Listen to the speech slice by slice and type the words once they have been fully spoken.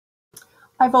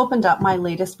I've opened up my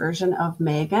latest version of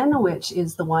Megan, which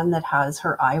is the one that has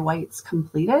her eye whites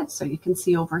completed. So you can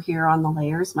see over here on the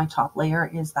layers, my top layer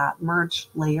is that merged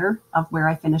layer of where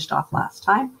I finished off last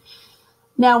time.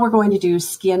 Now we're going to do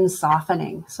skin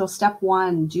softening. So step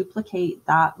 1, duplicate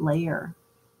that layer.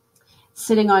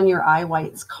 Sitting on your eye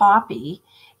whites copy,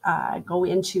 go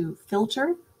into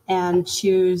filter and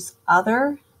choose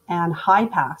other and high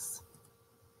pass.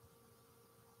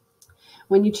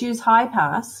 When you choose high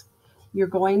pass, you're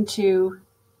going to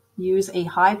use a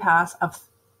high pass of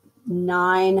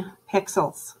 9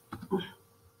 pixels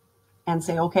and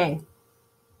say okay.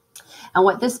 And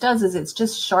what this does is it's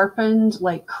just sharpened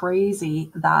like crazy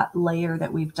that layer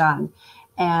that we've done.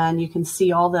 And you can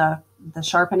see all the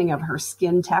sharpening of her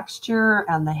skin texture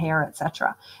and the hair,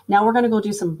 etc. Now we're going to go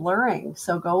do some blurring.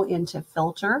 So go into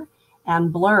filter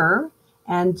and blur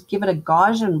and give it a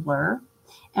Gaussian blur.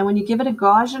 And when you give it a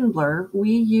Gaussian blur,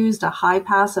 we used a high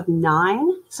pass of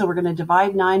 9. So we're going to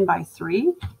divide 9 by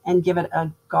 3 and give it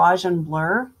a Gaussian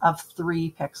blur of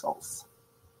 3 pixels.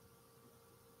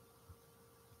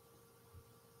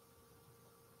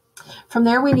 From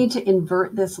there, we need to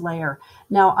invert this layer.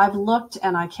 Now, I've looked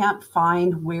and I can't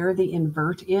find where the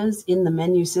invert is in the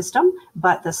menu system,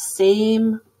 but the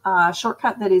same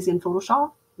shortcut that is in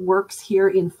Photoshop works here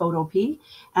in Photopea.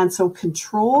 And so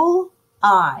Control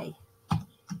I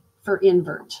for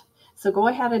invert. So go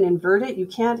ahead and invert it. You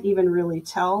can't even really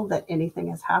tell that anything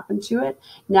has happened to it.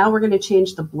 Now we're going to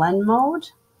change the blend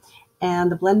mode.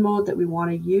 And the blend mode that we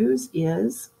want to use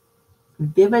is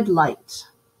Vivid Light.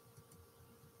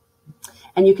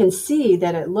 And you can see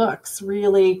that it looks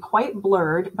really quite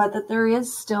blurred, but that there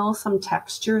is still some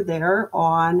texture there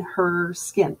on her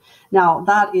skin. Now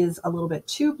that is a little bit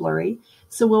too blurry.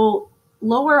 So we'll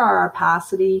lower our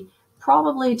opacity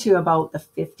probably to about the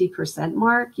 50%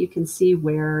 mark. You can see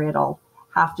where it'll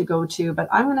have to go to, but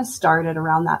I'm going to start at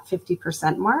around that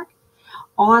 50% mark.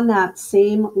 On that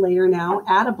same layer now,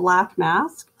 add a black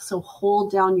mask. So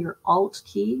hold down your Alt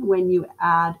key when you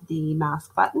add the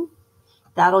mask button.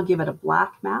 That'll give it a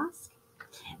black mask.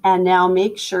 And now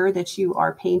make sure that you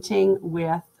are painting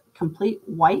with complete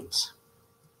white.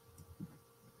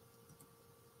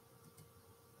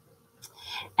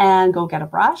 And go get a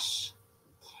brush.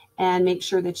 And make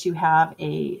sure that you have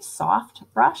a soft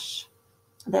brush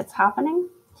that's happening.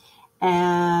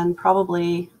 And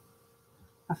probably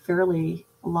a fairly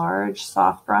large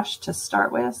soft brush to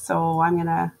start with. So I'm going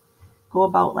to go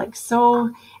about like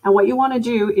so. And what you want to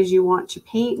do is you want to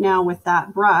paint now with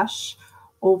that brush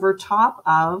over top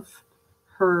of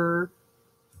her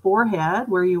forehead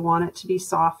where you want it to be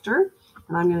softer.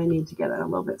 And I'm going to need to get a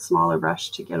little bit smaller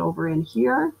brush to get over in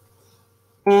here.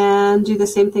 And do the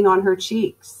same thing on her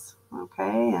cheeks.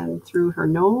 Okay, and through her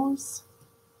nose.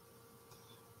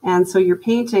 And so you're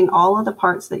painting all of the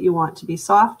parts that you want to be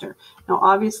softer. Now,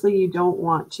 obviously, you don't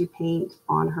want to paint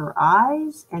on her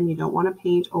eyes and you don't want to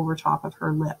paint over top of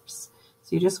her lips.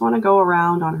 So you just want to go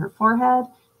around on her forehead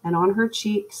and on her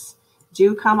cheeks.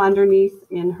 Do come underneath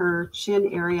in her chin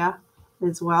area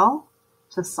as well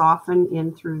to soften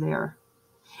in through there.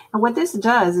 And what this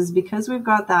does is because we've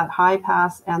got that high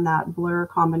pass and that blur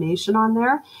combination on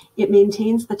there, it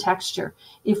maintains the texture.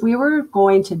 If we were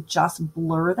going to just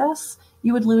blur this,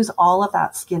 you would lose all of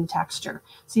that skin texture.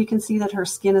 So you can see that her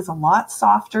skin is a lot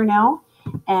softer now.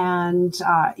 And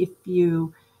if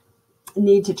you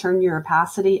need to turn your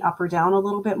opacity up or down a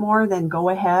little bit more, then go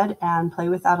ahead and play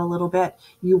with that a little bit.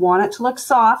 You want it to look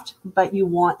soft, but you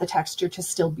want the texture to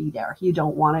still be there. You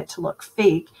don't want it to look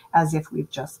fake as if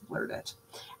we've just blurred it.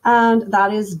 And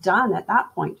that is done at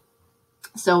that point.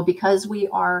 So because we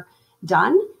are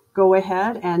done, go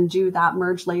ahead and do that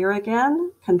merge layer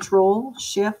again. Control,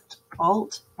 Shift,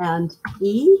 Alt, and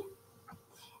E.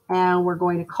 And we're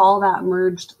going to call that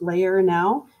merged layer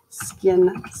now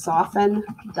Skin Soften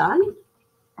Done.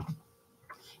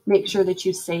 Make sure that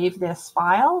you save this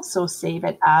file. So save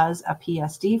it as a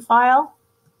PSD file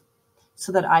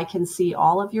so that I can see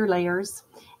all of your layers.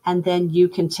 And then you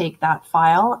can take that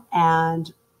file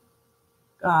and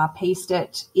paste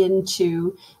it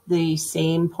into the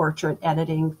same portrait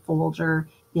editing folder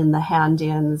in the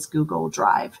Hand-Ins Google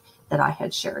Drive that I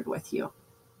had shared with you.